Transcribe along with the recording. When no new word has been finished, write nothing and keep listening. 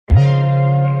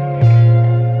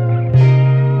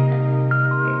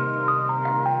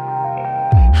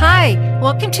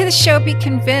Welcome to the show, Be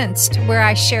Convinced, where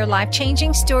I share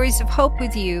life-changing stories of hope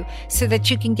with you so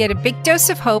that you can get a big dose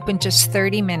of hope in just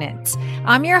 30 minutes.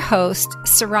 I'm your host,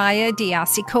 Soraya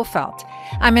Diasi-Kofelt.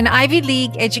 I'm an Ivy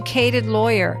League educated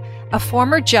lawyer, a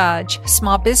former judge,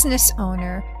 small business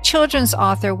owner, children's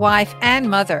author, wife, and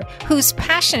mother who's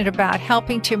passionate about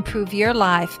helping to improve your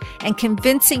life and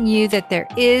convincing you that there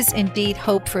is indeed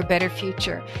hope for a better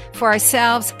future for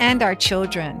ourselves and our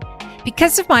children.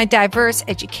 Because of my diverse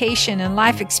education and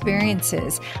life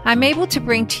experiences, I'm able to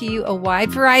bring to you a wide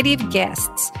variety of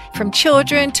guests, from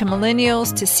children to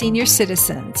millennials to senior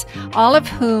citizens, all of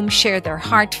whom share their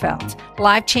heartfelt,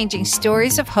 life-changing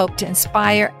stories of hope to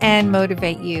inspire and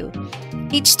motivate you.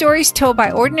 Each story is told by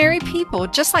ordinary people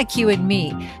just like you and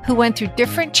me, who went through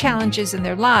different challenges in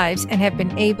their lives and have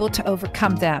been able to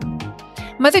overcome them.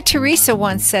 Mother Teresa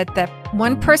once said that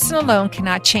one person alone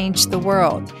cannot change the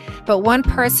world, but one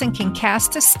person can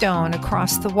cast a stone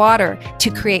across the water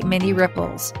to create many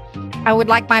ripples. I would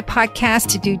like my podcast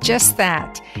to do just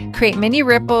that, create many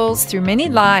ripples through many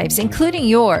lives, including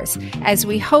yours, as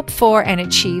we hope for and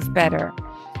achieve better.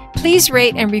 Please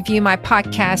rate and review my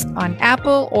podcast on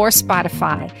Apple or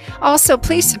Spotify. Also,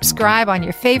 please subscribe on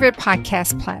your favorite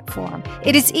podcast platform.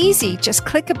 It is easy. Just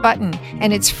click a button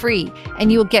and it's free,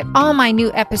 and you will get all my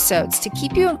new episodes to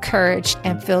keep you encouraged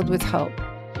and filled with hope.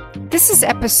 This is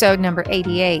episode number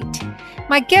 88.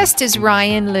 My guest is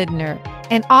Ryan Lidner,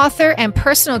 an author and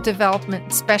personal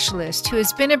development specialist who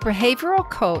has been a behavioral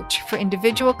coach for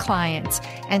individual clients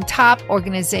and top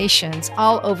organizations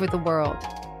all over the world.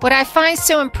 What I find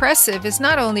so impressive is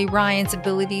not only Ryan's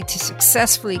ability to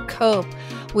successfully cope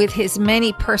with his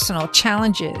many personal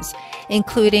challenges,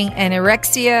 including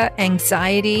anorexia,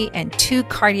 anxiety, and 2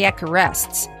 cardiac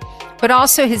arrests, but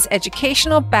also his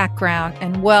educational background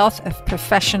and wealth of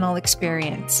professional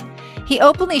experience. He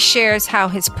openly shares how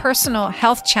his personal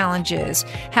health challenges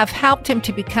have helped him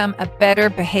to become a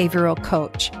better behavioral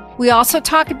coach. We also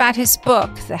talk about his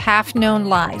book, The Half-Known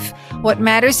Life, What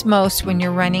Matters Most When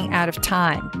You're Running Out of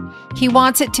Time. He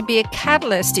wants it to be a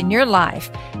catalyst in your life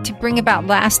to bring about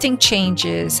lasting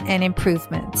changes and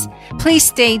improvements. Please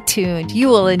stay tuned. You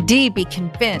will indeed be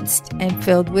convinced and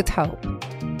filled with hope.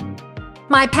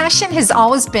 My passion has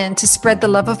always been to spread the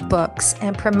love of books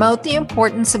and promote the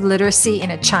importance of literacy in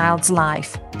a child's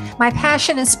life. My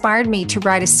passion inspired me to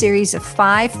write a series of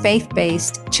 5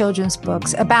 faith-based children's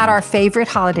books about our favorite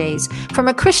holidays from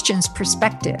a Christian's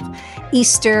perspective: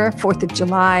 Easter, 4th of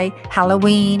July,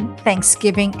 Halloween,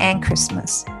 Thanksgiving, and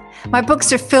Christmas. My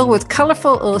books are filled with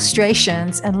colorful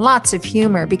illustrations and lots of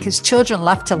humor because children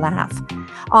love to laugh.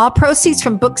 All proceeds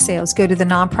from book sales go to the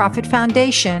nonprofit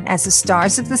foundation as the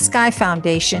Stars of the Sky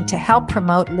Foundation to help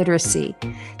promote literacy.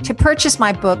 To purchase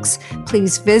my books,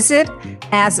 please visit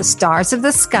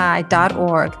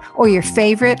asthestarsofthesky.org or your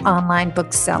favorite online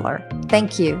bookseller.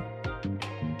 Thank you.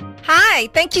 Hi,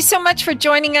 thank you so much for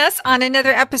joining us on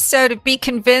another episode of Be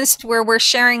Convinced, where we're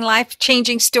sharing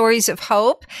life-changing stories of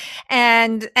hope.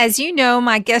 And as you know,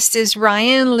 my guest is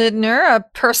Ryan Lidner, a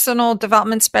personal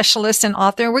development specialist and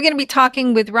author. We're going to be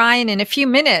talking with Ryan in a few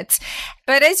minutes.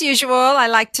 But as usual, I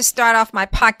like to start off my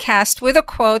podcast with a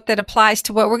quote that applies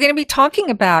to what we're going to be talking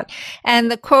about. And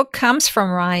the quote comes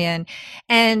from Ryan,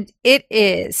 and it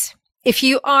is, "If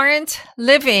you aren't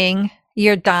living,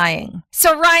 you're dying."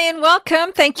 So Ryan,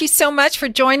 welcome. Thank you so much for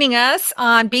joining us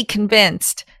on Be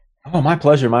Convinced. Oh, my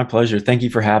pleasure. My pleasure. Thank you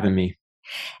for having me.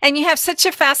 And you have such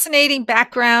a fascinating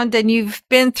background, and you've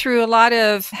been through a lot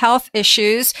of health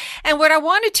issues. And what I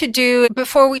wanted to do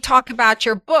before we talk about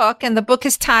your book, and the book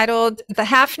is titled The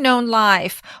Half-Known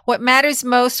Life, What Matters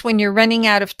Most When You're Running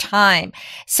Out of Time.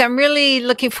 So I'm really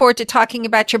looking forward to talking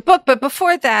about your book. But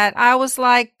before that, I always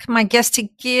like my guests to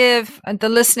give the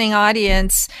listening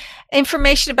audience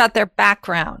information about their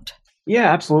background.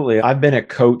 Yeah, absolutely. I've been a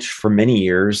coach for many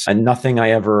years, and nothing I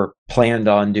ever planned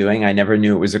on doing. I never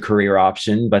knew it was a career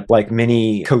option, but like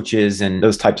many coaches and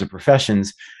those types of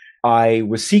professions, I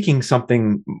was seeking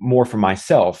something more for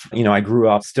myself. You know, I grew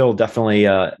up still definitely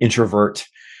an introvert,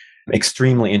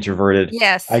 extremely introverted.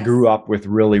 Yes. I grew up with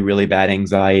really, really bad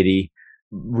anxiety,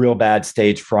 real bad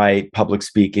stage fright, public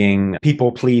speaking,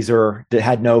 people pleaser that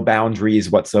had no boundaries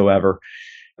whatsoever.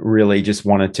 Really just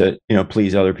wanted to,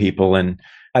 please other people. And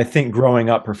I think growing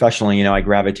up professionally, I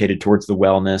gravitated towards the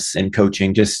wellness and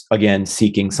coaching, just again,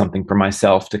 seeking something for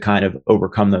myself to kind of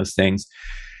overcome those things.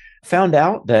 Found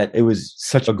out that it was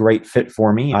such a great fit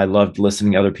for me. I loved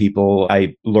listening to other people.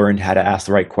 I learned how to ask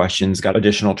the right questions, got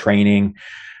additional training.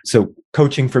 So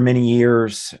coaching for many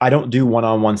years. I don't do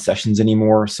one-on-one sessions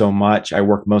anymore so much. I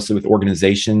work mostly with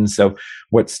organizations. So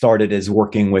what started as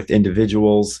working with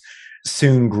individuals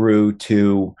soon grew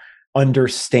to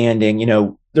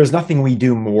understanding, there's nothing we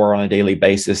do more on a daily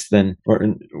basis than, or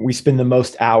we spend the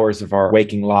most hours of our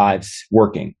waking lives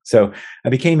working. So I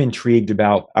became intrigued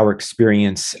about our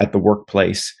experience at the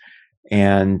workplace.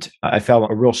 And I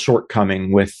felt a real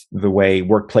shortcoming with the way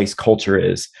workplace culture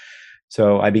is.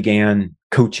 So I began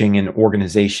coaching in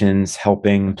organizations,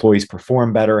 helping employees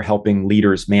perform better, helping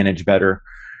leaders manage better,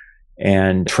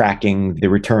 and tracking the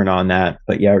return on that.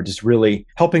 But yeah, just really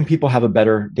helping people have a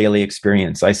better daily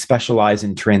experience. I specialize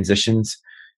in transitions.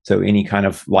 So any kind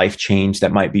of life change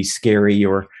that might be scary,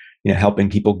 or helping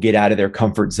people get out of their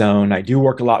comfort zone. I do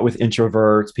work a lot with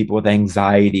introverts, people with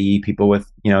anxiety, people with,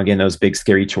 again, those big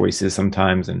scary choices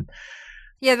sometimes. And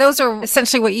yeah, those are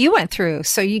essentially what you went through.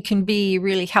 So you can be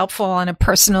really helpful on a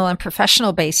personal and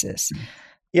professional basis.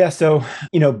 Yeah. So,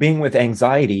 being with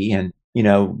anxiety and,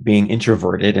 being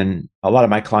introverted, and a lot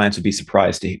of my clients would be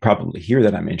surprised to probably hear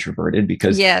that I'm introverted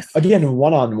because, yes, again,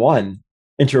 one-on-one,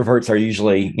 introverts are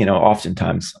usually,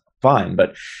 oftentimes fine.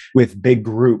 But with big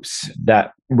groups,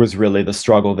 that was really the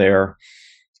struggle there.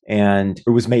 And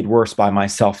it was made worse by my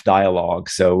self-dialogue.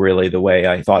 So really the way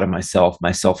I thought of myself,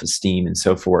 my self-esteem and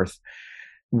so forth.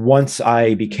 Once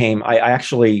I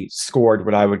actually scored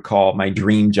what I would call my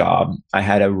dream job. I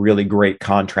had a really great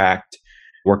contract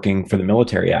working for the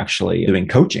military, actually doing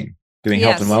coaching, doing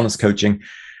health and wellness coaching.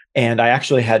 And I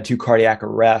actually had 2 cardiac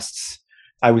arrests.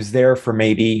 I was there for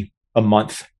maybe a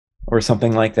month or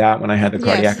something like that when I had the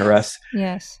cardiac arrest.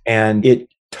 Yes. And it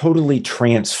totally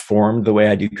transformed the way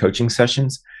I do coaching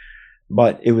sessions.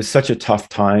 But it was such a tough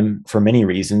time for many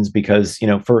reasons because,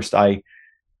 first I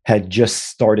had just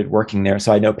started working there.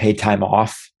 So I had no paid time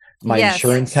off. My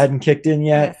insurance hadn't kicked in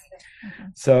yet. Yes. Mm-hmm.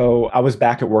 So I was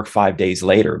back at work 5 days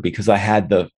later because I had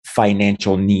the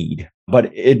financial need.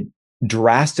 But it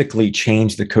drastically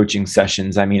changed the coaching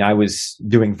sessions. I mean, I was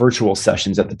doing virtual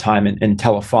sessions at the time and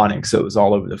telephonic. So it was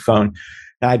all over the phone.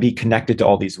 And I'd be connected to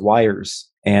all these wires.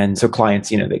 And so clients,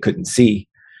 they couldn't see.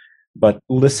 But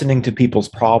listening to people's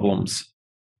problems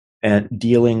and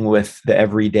dealing with the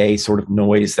everyday sort of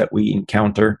noise that we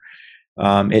encounter,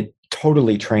 it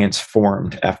totally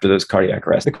transformed after those cardiac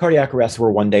arrests. The cardiac arrests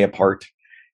were 1 day apart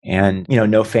and,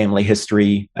 no family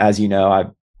history. As you know, I've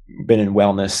been in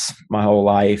wellness my whole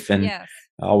life and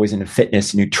always into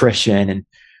fitness, nutrition, and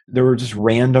there were just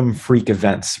random freak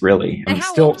events, really. And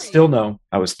still no,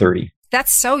 I was 30.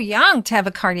 That's so young to have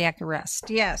a cardiac arrest.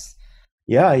 Yes.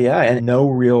 Yeah. And no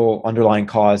real underlying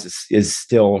cause is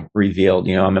still revealed.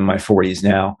 I'm in my 40s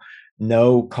now.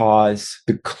 No cause.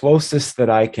 The closest that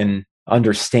I can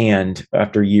understand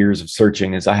after years of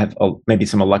searching is I have maybe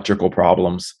some electrical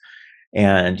problems.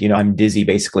 And, I'm dizzy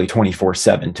basically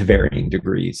 24/7 to varying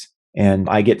degrees. And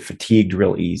I get fatigued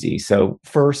real easy. So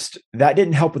first, that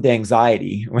didn't help with the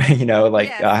anxiety.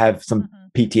 I have some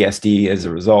PTSD as a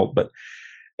result.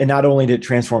 And not only did it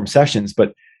transform sessions,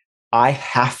 but I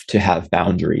have to have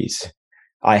boundaries.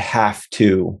 I have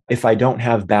to. If I don't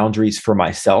have boundaries for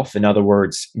myself, in other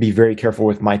words, be very careful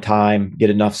with my time, get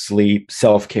enough sleep,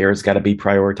 self-care has got to be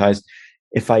prioritized.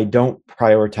 If I don't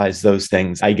prioritize those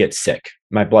things, I get sick.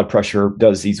 My blood pressure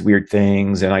does these weird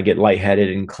things and I get lightheaded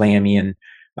and clammy and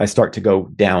I start to go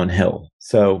downhill.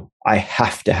 So I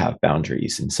have to have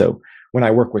boundaries. And so when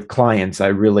I work with clients,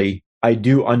 I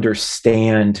do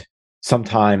understand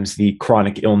sometimes the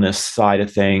chronic illness side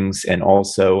of things. And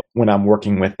also when I'm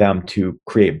working with them to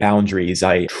create boundaries,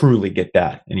 I truly get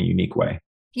that in a unique way.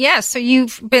 Yeah. So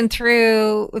you've been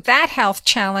through that health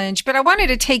challenge, but I wanted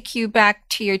to take you back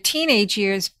to your teenage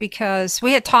years because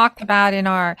we had talked about in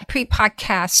our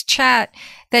pre-podcast chat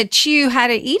that you had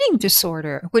an eating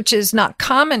disorder, which is not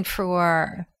common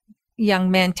for young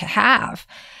men to have.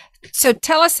 So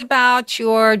tell us about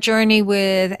your journey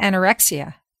with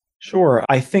anorexia. Sure.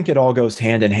 I think it all goes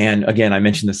hand in hand. Again, I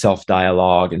mentioned the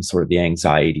self-dialogue and sort of the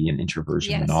anxiety and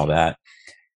introversion and all that.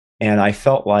 And I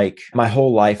felt like my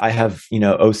whole life, I have,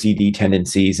 OCD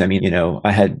tendencies. I mean,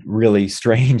 I had really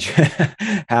strange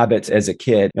habits as a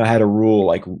kid. I had a rule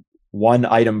like 1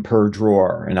 item per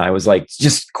drawer. And I was like,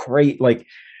 just great.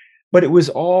 But it was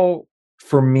all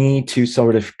for me to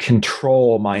sort of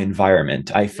control my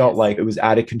environment. I felt like it was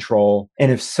out of control.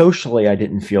 And if socially I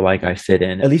didn't feel like I fit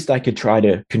in, at least I could try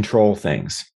to control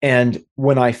things. And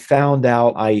when I found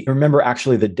out, I remember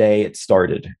actually the day it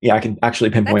started. Yeah, I can actually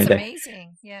pinpoint That's it. amazing.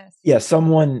 Yes. Yeah,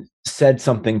 someone said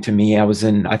something to me.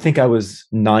 I think I was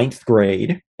 9th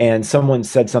grade, and someone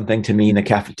said something to me in the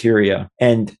cafeteria.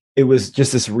 And it was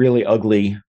just this really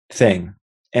ugly thing.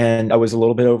 And I was a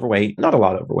little bit overweight, not a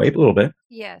lot overweight, but a little bit.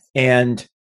 Yes. And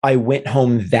I went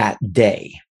home that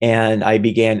day and I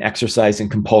began exercising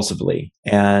compulsively.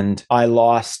 And I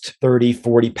lost 30,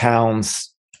 40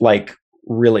 pounds, like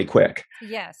really quick.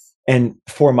 Yes. And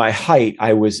for my height,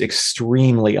 I was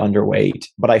extremely underweight,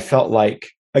 but I felt like,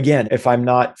 again, if I'm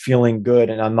not feeling good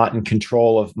and I'm not in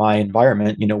control of my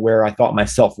environment, where I thought my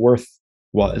self-worth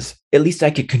was, at least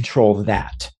I could control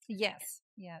that. Yes.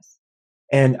 Yes.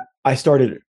 And I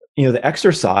started, the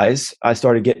exercise, I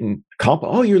started getting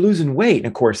oh, you're losing weight. And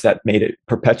of course that made it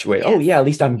perpetuate. Yes. Oh yeah, at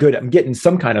least I'm good. I'm getting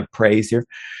some kind of praise here.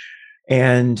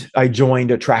 And I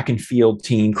joined a track and field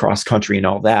team, cross country and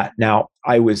all that. Now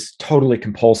I was totally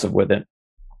compulsive with it.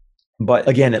 But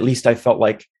again, at least I felt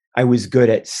like I was good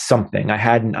at something. I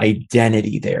had an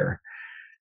identity there.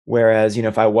 Whereas,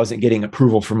 if I wasn't getting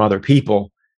approval from other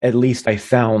people, at least I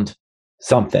found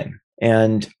something.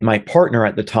 And my partner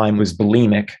at the time was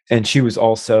bulimic, and she was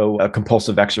also a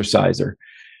compulsive exerciser.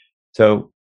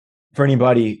 So for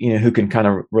anybody, who can kind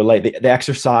of relate, the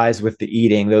exercise with the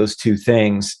eating, those two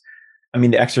things,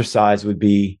 the exercise would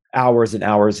be hours and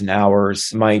hours and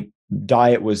hours. My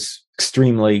diet was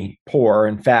extremely poor.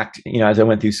 In fact, as I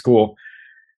went through school,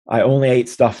 I only ate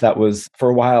stuff that was, for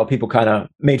a while, people kind of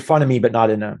made fun of me, but not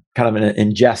in a kind of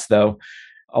in jest though.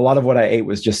 A lot of what I ate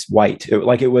was just white.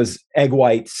 It was egg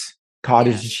whites,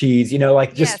 cottage cheese,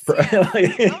 just. Oh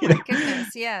my goodness,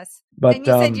 yes. But and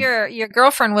you said your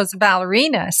girlfriend was a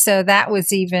ballerina, so that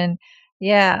was even,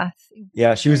 yeah.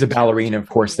 Yeah, she was a ballerina. Of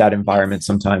course, that environment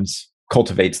sometimes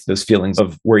cultivates those feelings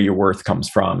of where your worth comes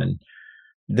from and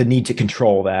the need to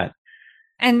control that.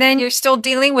 And then you're still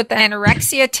dealing with the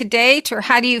anorexia to date, or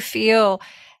how do you feel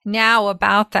now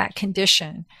about that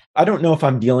condition? I don't know if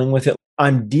I'm dealing with it.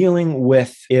 I'm dealing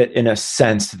with it in a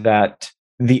sense that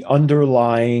the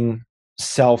underlying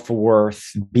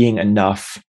self-worth being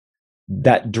enough,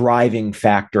 that driving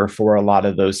factor for a lot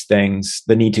of those things,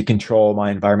 the need to control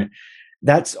my environment,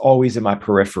 that's always in my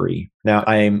periphery. Now,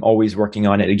 I'm always working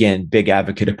on it. Again, big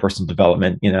advocate of personal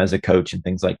development, as a coach and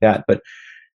things like that. But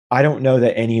I don't know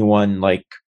that anyone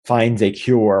finds a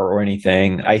cure or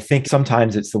anything. I think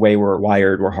sometimes it's the way we're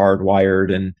wired, we're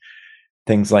hardwired and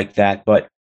things like that. But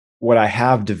what I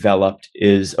have developed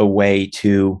is a way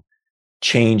to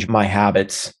change my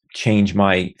habits, change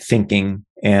my thinking,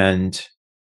 and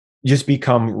just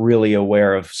become really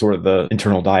aware of sort of the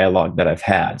internal dialogue that I've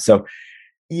had. So,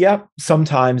 yep,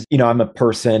 sometimes, I'm a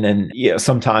person and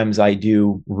sometimes I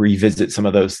do revisit some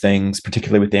of those things,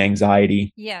 particularly with the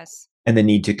anxiety. Yes. And the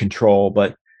need to control.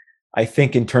 But I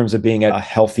think in terms of being at a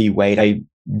healthy weight, I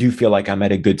do feel like I'm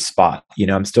at a good spot.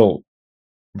 I'm still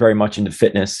very much into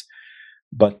fitness,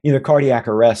 but cardiac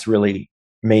arrest really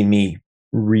made me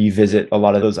revisit a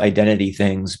lot of those identity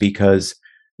things because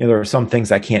there are some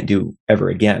things I can't do ever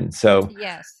again. So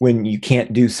when you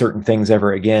can't do certain things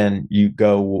ever again, you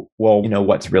go, well,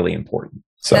 what's really important.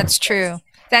 So that's true.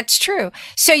 That's true.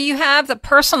 So you have the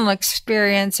personal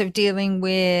experience of dealing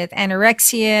with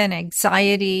anorexia and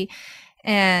anxiety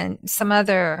and some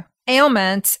other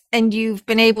ailments, and you've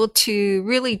been able to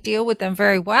really deal with them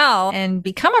very well and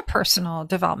become a personal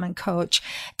development coach.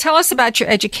 Tell us about your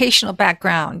educational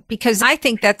background, because I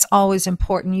think that's always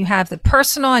important. You have the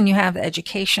personal and you have the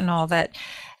educational that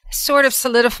sort of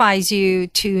solidifies you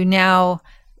to now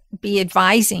be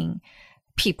advising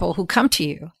people who come to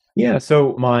you. Yeah.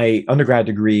 So my undergrad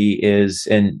degree is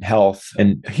in health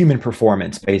and human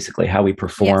performance, basically how we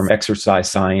perform, exercise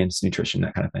science, nutrition,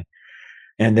 that kind of thing.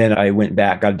 And then I went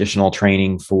back, got additional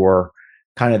training for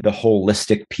kind of the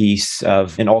holistic piece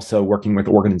of, and also working with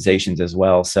organizations as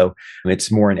well. So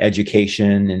it's more in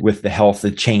education and with the health,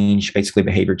 the change, basically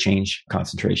behavior change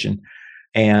concentration.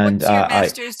 And what's your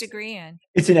master's degree in?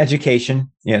 It's in education.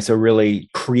 Yeah. So really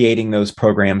creating those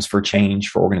programs for change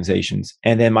for organizations.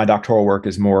 And then my doctoral work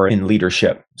is more in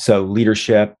leadership. So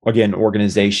leadership, again,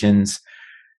 organizations.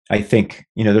 I think,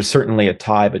 there's certainly a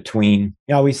tie between,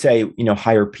 I always say,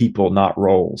 hire people, not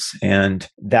roles. And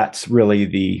that's really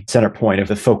the center point of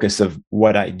the focus of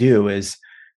what I do is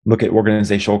look at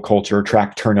organizational culture,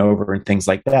 track turnover and things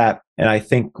like that. And I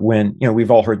think when,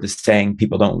 we've all heard the saying,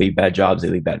 people don't leave bad jobs, they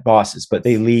leave bad bosses, but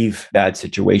they leave bad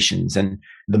situations. And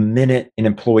the minute an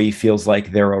employee feels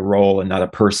like they're a role and not a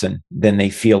person, then they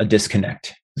feel a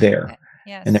disconnect there.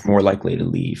 Yes. And they're more likely to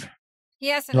leave.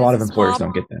 Yes. And a lot of employers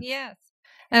don't get that. Yes.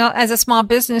 And as a small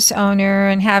business owner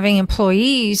and having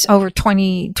employees over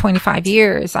 20, 25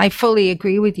 years, I fully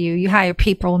agree with you. You hire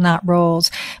people, not roles.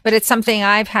 But it's something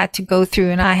I've had to go through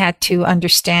and I had to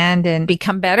understand and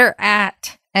become better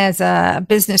at as a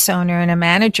business owner and a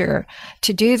manager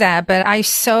to do that. But I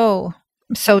so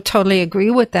totally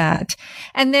agree with that.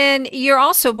 And then you're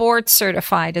also board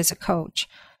certified as a coach.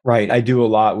 Right. I do a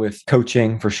lot with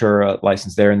coaching for sure,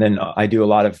 licensed there. And then I do a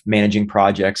lot of managing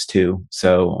projects too.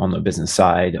 So on the business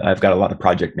side, I've got a lot of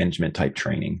project management type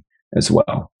training as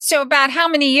well. So about how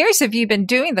many years have you been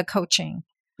doing the coaching?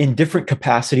 in different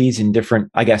capacities, in different,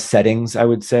 I guess, settings, I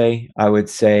would say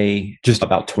just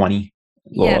about 20,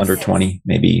 a little under 20,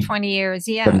 maybe 20 years.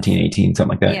 Yeah. 17, 18,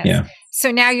 something like that. Yes. Yeah. So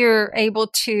now you're able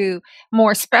to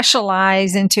more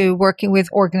specialize into working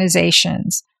with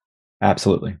organizations.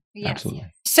 Absolutely. Yes. Absolutely.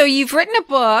 So you've written a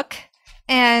book.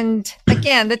 And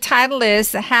again, the title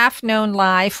is The Half-Known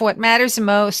Life, What Matters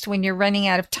Most When You're Running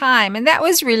Out of Time. And that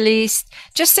was released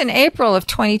just in April of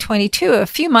 2022, a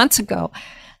few months ago.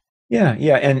 Yeah.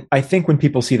 And I think when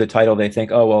people see the title, they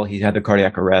think, oh, well, he had the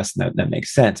cardiac arrest, and that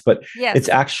makes sense. But It's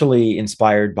actually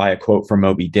inspired by a quote from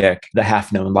Moby Dick, the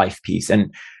half-known life piece.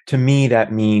 And to me,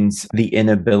 that means the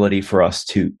inability for us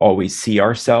to always see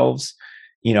ourselves.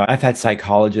 I've had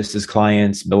psychologists as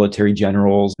clients, military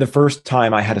generals. The first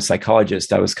time I had a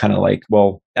psychologist, I was kind of like,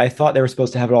 well, I thought they were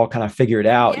supposed to have it all kind of figured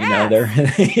out. Yes.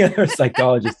 They're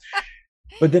psychologists.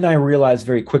 But then I realized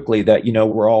very quickly that,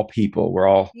 we're all people, we're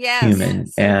all human.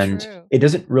 So and true. It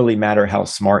doesn't really matter how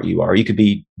smart you are. You could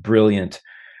be brilliant,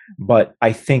 but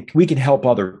I think we can help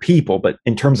other people. But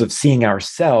in terms of seeing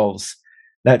ourselves,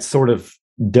 that's sort of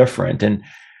different. And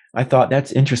I thought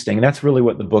that's interesting. And that's really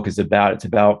what the book is about. It's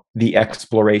about the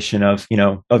exploration of,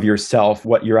 of yourself,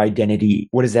 what your identity,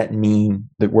 what does that mean,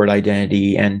 the word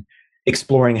identity, and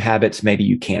exploring habits maybe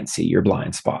you can't see, your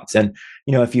blind spots. And,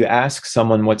 if you ask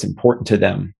someone what's important to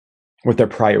them, what their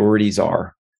priorities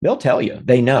are, they'll tell you.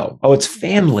 They know, oh, it's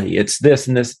family, it's this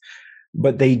and this,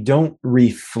 but they don't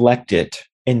reflect it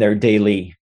in their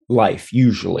daily life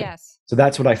usually. Yes. So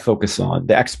that's what I focus on,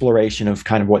 the exploration of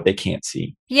kind of what they can't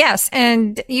see. Yes.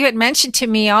 And you had mentioned to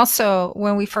me also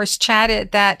when we first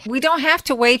chatted that we don't have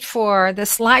to wait for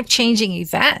this life-changing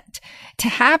event to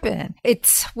happen.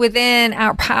 It's within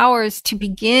our powers to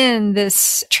begin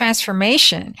this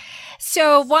transformation.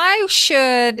 So why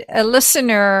should a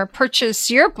listener purchase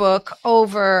your book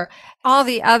over all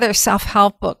the other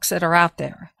self-help books that are out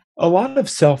there? A lot of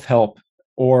self-help,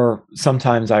 or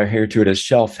sometimes I hear to it as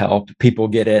shelf help. People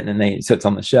get it and it sits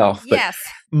on the shelf. But yes.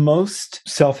 Most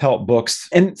self-help books,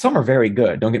 and some are very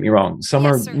good, don't get me wrong. Some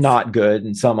are not good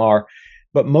and some are,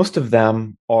 but most of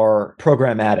them are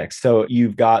programmatic. So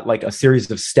you've got like a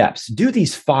series of steps. Do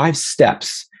these 5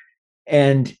 steps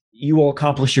and you will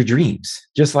accomplish your dreams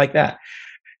just like that.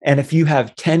 And if you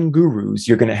have 10 gurus,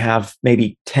 you're going to have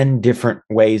maybe 10 different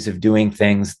ways of doing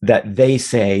things that they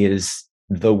say is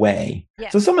the way.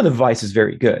 Yes. So some of the advice is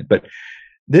very good, but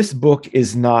this book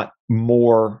is not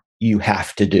more you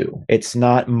have to do. It's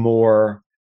not more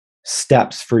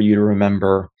steps for you to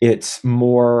remember. It's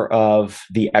more of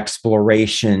the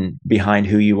exploration behind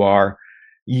who you are.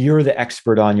 You're the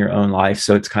expert on your own life.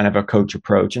 So it's kind of a coach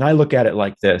approach. And I look at it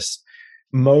like this.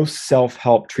 Most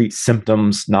self-help treats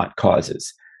symptoms, not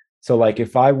causes. So like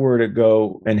if I were to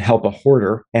go and help a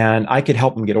hoarder and I could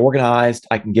help them get organized,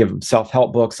 I can give them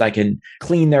self-help books, I can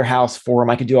clean their house for them,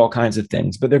 I could do all kinds of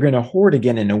things, but they're going to hoard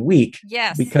again in a week.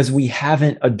 Yes. Because we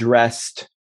haven't addressed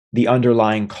the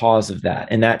underlying cause of that.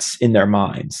 And that's in their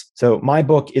minds. So my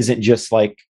book isn't just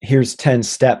like, here's 10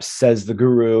 steps, says the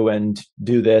guru, and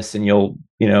do this and you'll,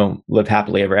 live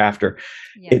happily ever after.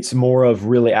 Yeah. It's more of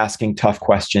really asking tough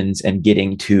questions and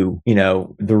getting to,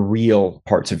 the real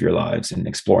parts of your lives and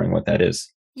exploring what that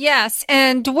is. Yes.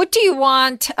 And what do you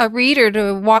want a reader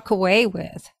to walk away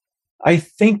with? I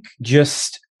think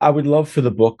I would love for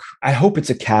the book, I hope it's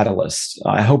a catalyst.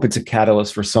 I hope it's a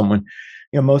catalyst for someone.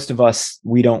 Most of us,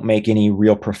 we don't make any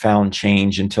real profound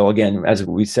change until, again, as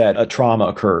we said, a trauma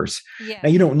occurs. Yeah. Now,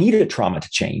 you don't need a trauma to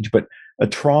change, but a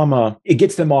trauma, it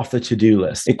gets them off the to-do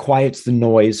list. It quiets the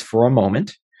noise for a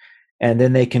moment, and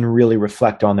then they can really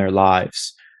reflect on their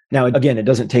lives. Now, again, it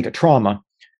doesn't take a trauma,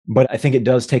 but I think it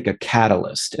does take a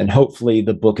catalyst. And hopefully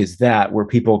the book is that, where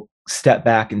people step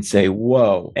back and say,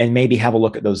 whoa, and maybe have a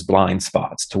look at those blind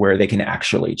spots to where they can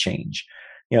actually change.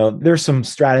 There's some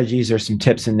strategies, there's some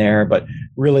tips in there, but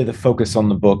really the focus on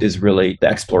the book is really the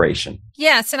exploration.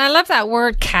 Yes. And I love that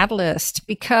word catalyst,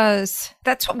 because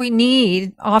that's what we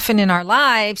need often in our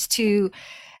lives to,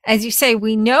 as you say,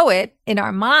 we know it in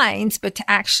our minds, but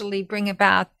to actually bring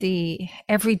about the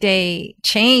everyday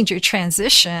change or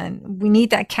transition, we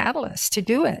need that catalyst to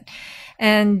do it.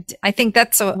 And I think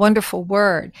that's a wonderful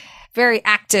word. Very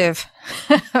active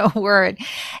word.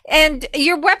 And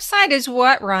your website is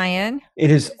what, Ryan? It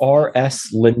is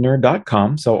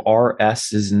rslindner.com. So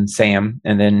RS is in Sam,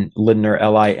 and then Lindner,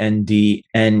 LINDNER.com.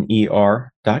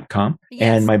 Yes.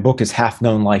 And my book is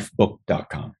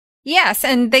halfknownlifebook.com. Yes,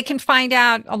 and they can find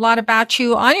out a lot about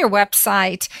you on your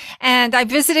website. And I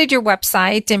visited your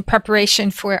website in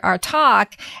preparation for our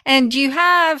talk, and you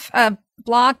have a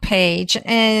blog page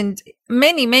and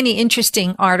many, many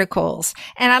interesting articles.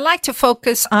 And I like to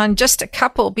focus on just a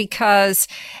couple because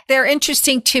they're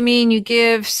interesting to me and you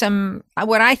give some,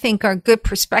 what I think are good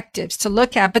perspectives to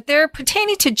look at, but they're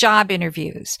pertaining to job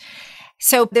interviews.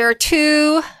 So there are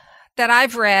two that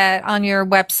I've read on your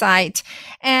website.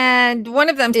 And one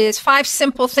of them is 5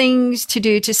 simple things to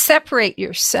do to separate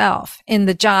yourself in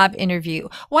the job interview.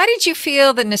 Why did you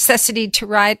feel the necessity to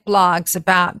write blogs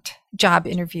about job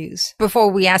interviews before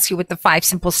we ask you what the 5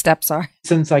 simple steps are?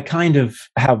 Since I kind of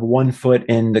have one foot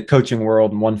in the coaching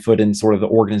world and one foot in sort of the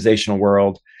organizational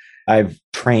world, I've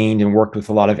trained and worked with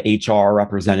a lot of HR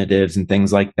representatives and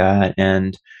things like that.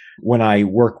 And when I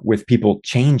work with people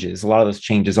changes, a lot of those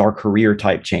changes are career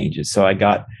type changes. So I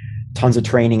got tons of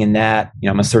training in that.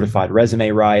 I'm a certified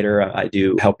resume writer. I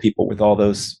do help people with all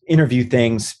those interview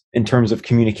things in terms of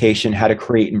communication, how to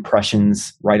create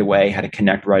impressions right away, how to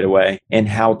connect right away, and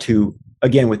how to,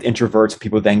 again, with introverts,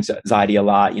 people with anxiety a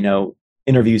lot,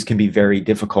 interviews can be very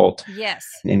difficult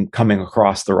in coming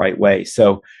across the right way.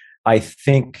 So I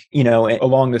think,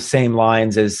 along the same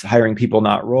lines as hiring people,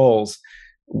 not roles,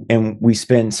 and we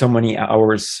spend so many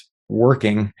hours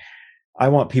working, I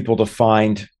want people to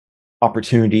find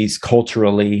opportunities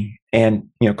culturally and,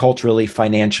 culturally,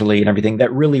 financially and everything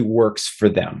that really works for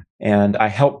them. And I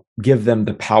help give them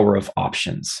the power of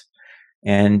options.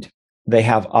 And they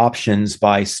have options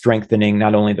by strengthening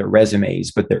not only their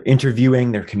resumes, but their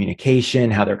interviewing, their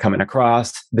communication, how they're coming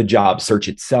across, the job search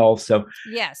itself. So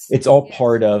it's all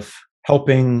part of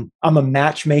helping. I'm a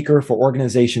matchmaker for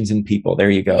organizations and people. There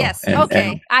you go. Yes.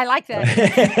 Okay. I like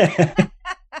that.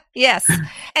 Yes.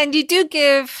 And you do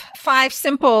give 5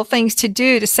 simple things to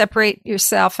do to separate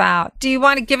yourself out. Do you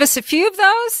want to give us a few of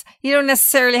those? You don't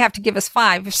necessarily have to give us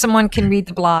 5 if someone can read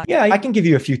the blog. Yeah, I can give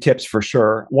you a few tips for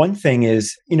sure. One thing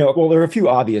is, there are a few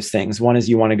obvious things. One is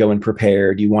you want to go in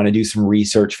prepared. You want to do some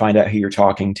research, find out who you're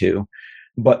talking to.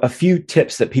 But a few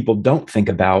tips that people don't think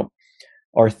about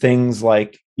are things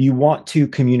like you want to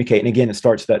communicate. And again, it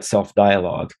starts with that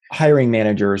self-dialogue. Hiring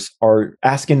managers are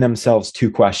asking themselves 2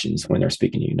 questions when they're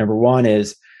speaking to you. Number 1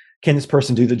 is, can this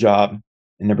person do the job?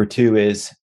 And number 2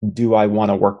 is, do I want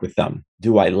to work with them?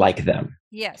 Do I like them?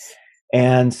 Yes.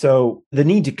 And so the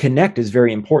need to connect is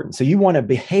very important. So you want to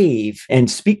behave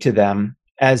and speak to them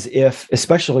as if,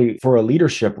 especially for a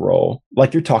leadership role,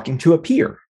 like you're talking to a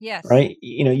peer. Yes. Right.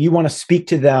 You want to speak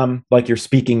to them like you're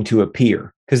speaking to a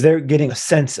peer because they're getting a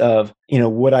sense of,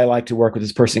 would I like to work with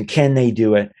this person? Can they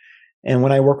do it? And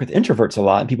when I work with introverts a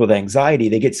lot and people with anxiety,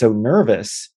 they get so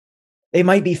nervous. They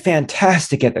might be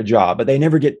fantastic at the job, but they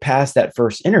never get past that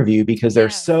first interview because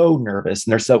they're so nervous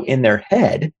and they're so in their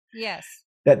head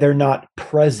that they're not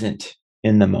present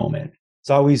in the moment.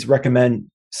 So I always recommend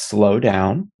slow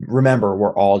down. Remember,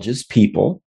 we're all just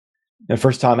people. The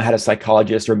first time I had a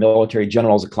psychologist or a military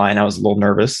general as a client, I was a little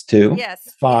nervous too. Yes.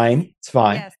 Fine. It's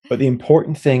fine. Yes. But the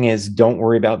important thing is don't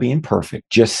worry about being perfect.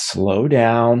 Just slow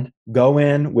down. Go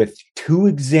in with 2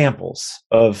 examples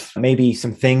of maybe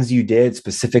some things you did,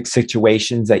 specific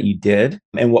situations that you did,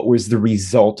 and what was the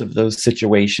result of those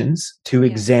situations. 2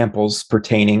 examples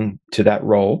pertaining to that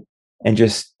role, and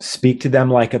just speak to them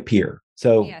like a peer.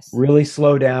 So really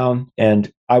slow down.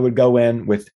 And I would go in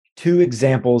with 2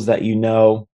 examples that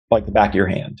like the back of your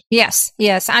hand. Yes.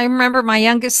 I remember my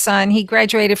youngest son, he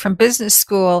graduated from business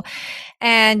school,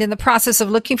 and in the process of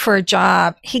looking for a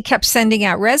job, he kept sending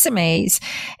out resumes,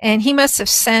 and he must have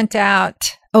sent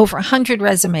out over 100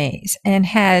 resumes and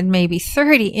had maybe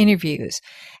 30 interviews.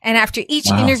 And after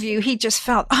each interview, he just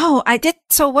felt, I did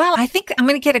so well. I think I'm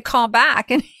going to get a call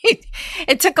back. And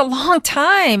it took a long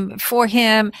time for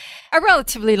him, a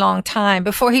relatively long time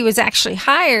before he was actually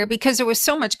hired because there was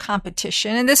so much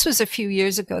competition. And this was a few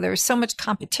years ago. There was so much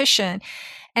competition.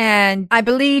 And I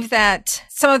believe that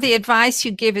some of the advice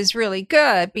you give is really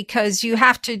good because you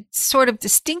have to sort of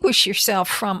distinguish yourself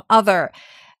from other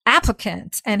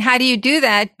applicants. And how do you do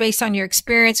that based on your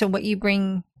experience and what you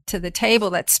bring to the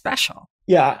table that's special?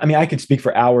 Yeah, I mean, I could speak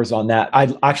for hours on that. I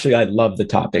love the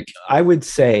topic. I would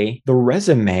say the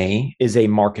resume is a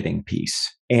marketing piece.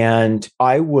 And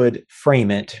I would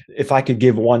frame it, if I could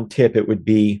give one tip, it would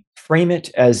be frame it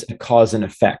as a cause and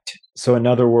effect. So in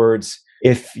other words,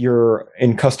 if you're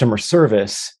in customer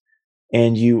service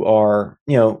and you are,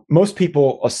 most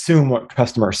people assume what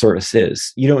customer service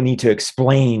is. You don't need to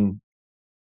explain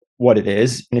what it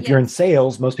is. And if you're in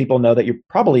sales, most people know that you're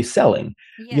probably selling.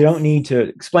 You don't need to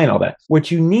explain all that.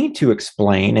 What you need to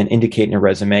explain and indicate in your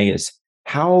resume is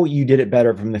how you did it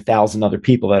better from the 1,000 other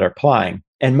people that are applying.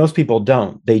 And most people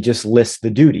don't. They just list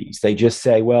the duties. They just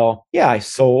say, well, yeah, I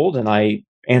sold and I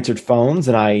answered phones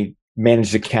and I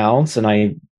managed accounts and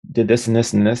I did this and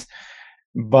this and this.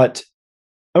 But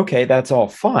okay, that's all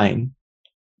fine.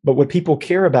 But what people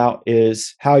care about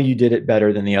is how you did it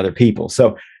better than the other people.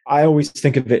 So I always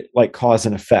think of it like cause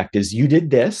and effect is you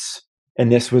did this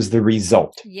and this was the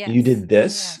result. Yes. You did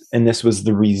this and this was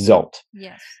the result.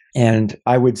 Yes. And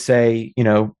I would say,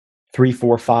 3,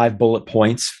 4, 5 bullet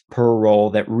points per role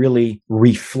that really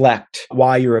reflect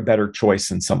why you're a better choice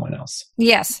than someone else.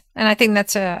 Yes. And I think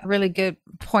that's a really good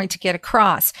point to get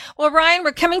across. Well, Ryan,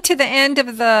 we're coming to the end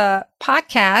of the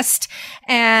podcast,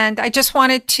 and I just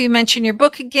wanted to mention your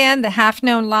book again, The Half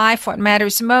Known Life, What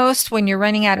Matters Most When You're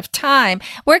Running Out of Time.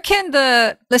 Where can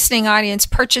the listening audience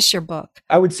purchase your book?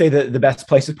 I would say that the best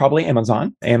place is probably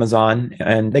Amazon,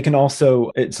 and they can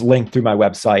also, it's linked through my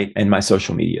website and my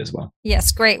social media as well.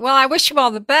 Yes, great. Well, I wish you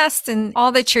all the best in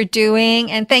all that you're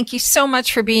doing. And thank you so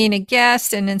much for being a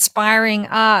guest and inspiring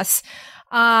us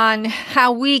on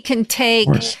how we can take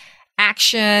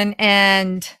action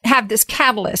and have this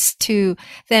catalyst to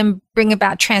then bring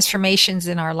about transformations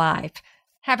in our life.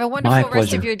 Have a wonderful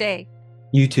rest of your day.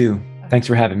 You too. Thanks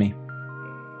for having me.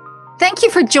 Thank you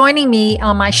for joining me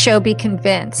on my show, Be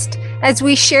Convinced, as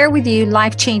we share with you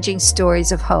life-changing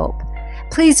stories of hope.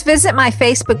 Please visit my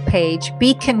Facebook page,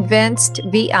 Be Convinced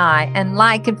VI, and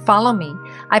like and follow me.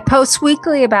 I post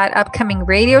weekly about upcoming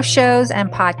radio shows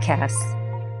and podcasts.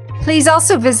 Please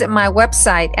also visit my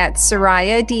website at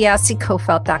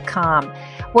SorayaDiassiCofelt.com,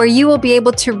 where you will be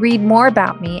able to read more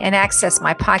about me and access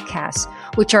my podcasts,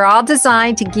 which are all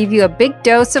designed to give you a big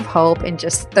dose of hope in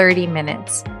just 30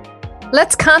 minutes.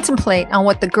 Let's contemplate on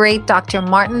what the great Dr.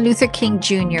 Martin Luther King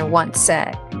Jr. once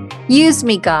said. Use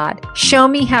me, God. Show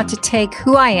me how to take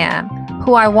who I am,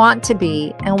 who I want to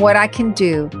be, and what I can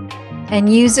do,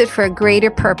 and use it for a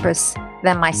greater purpose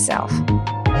than myself.